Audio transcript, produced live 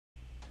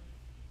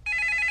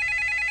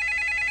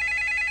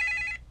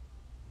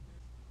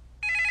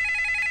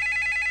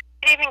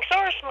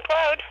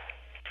McLeod.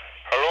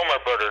 Hello, my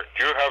brother.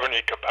 Do you have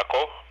any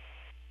tobacco?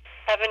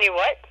 Have any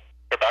what?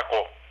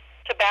 Tobacco.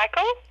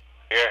 Tobacco?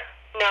 Yeah.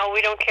 No,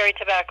 we don't carry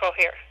tobacco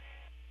here.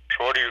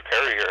 So what do you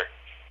carry here?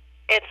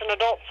 It's an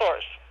adult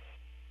source.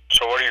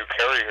 So what do you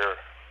carry here?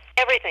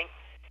 Everything.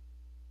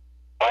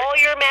 Like, All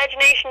your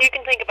imagination you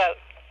can think about.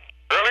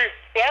 really?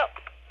 Yep.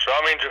 So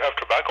that means you have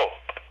tobacco.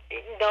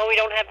 No, we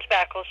don't have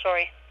tobacco,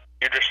 sorry.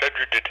 You just said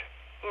you did.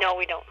 No,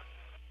 we don't.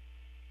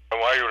 And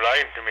why are you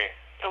lying to me?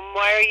 And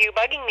why are you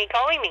bugging me,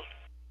 calling me?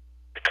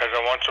 Because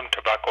I want some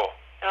tobacco.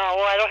 Oh,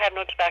 well, I don't have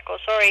no tobacco,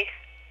 sorry.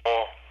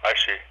 Oh, I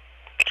see.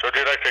 So do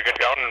you like to get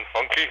down and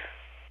funky?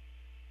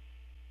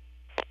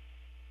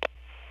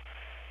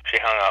 She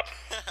hung up.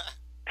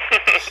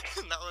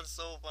 That was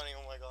so funny,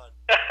 oh my god.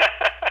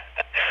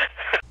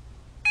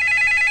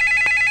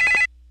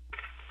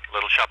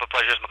 Little Shop of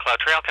Pleasures, McLeod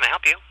Trail. Can I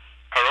help you?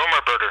 Hello, my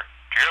brother.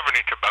 Do you have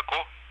any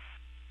tobacco?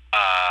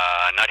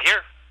 Not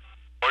here.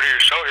 What do you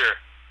sell here?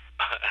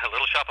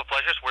 Little Shop of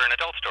Pleasures, we're an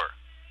adult store.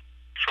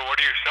 So what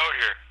do you sell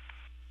here?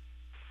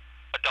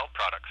 Adult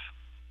products.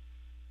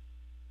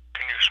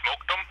 Can you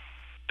smoke them?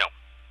 No.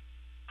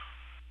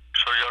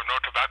 So you have no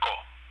tobacco?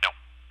 No.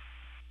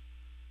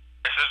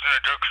 This isn't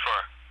a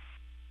drugstore?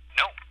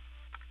 No.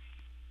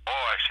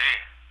 Oh, I see.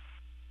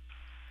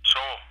 So,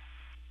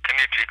 can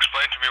you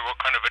explain to me what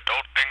kind of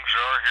adult things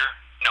there are here?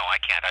 No, I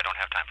can't. I don't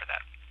have time for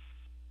that.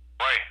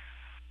 Why?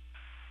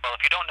 Well,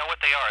 if you don't know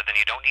what they are, then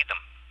you don't need them.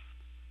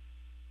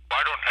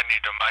 Why don't I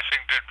need them? I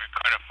think they'd be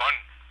kind of fun.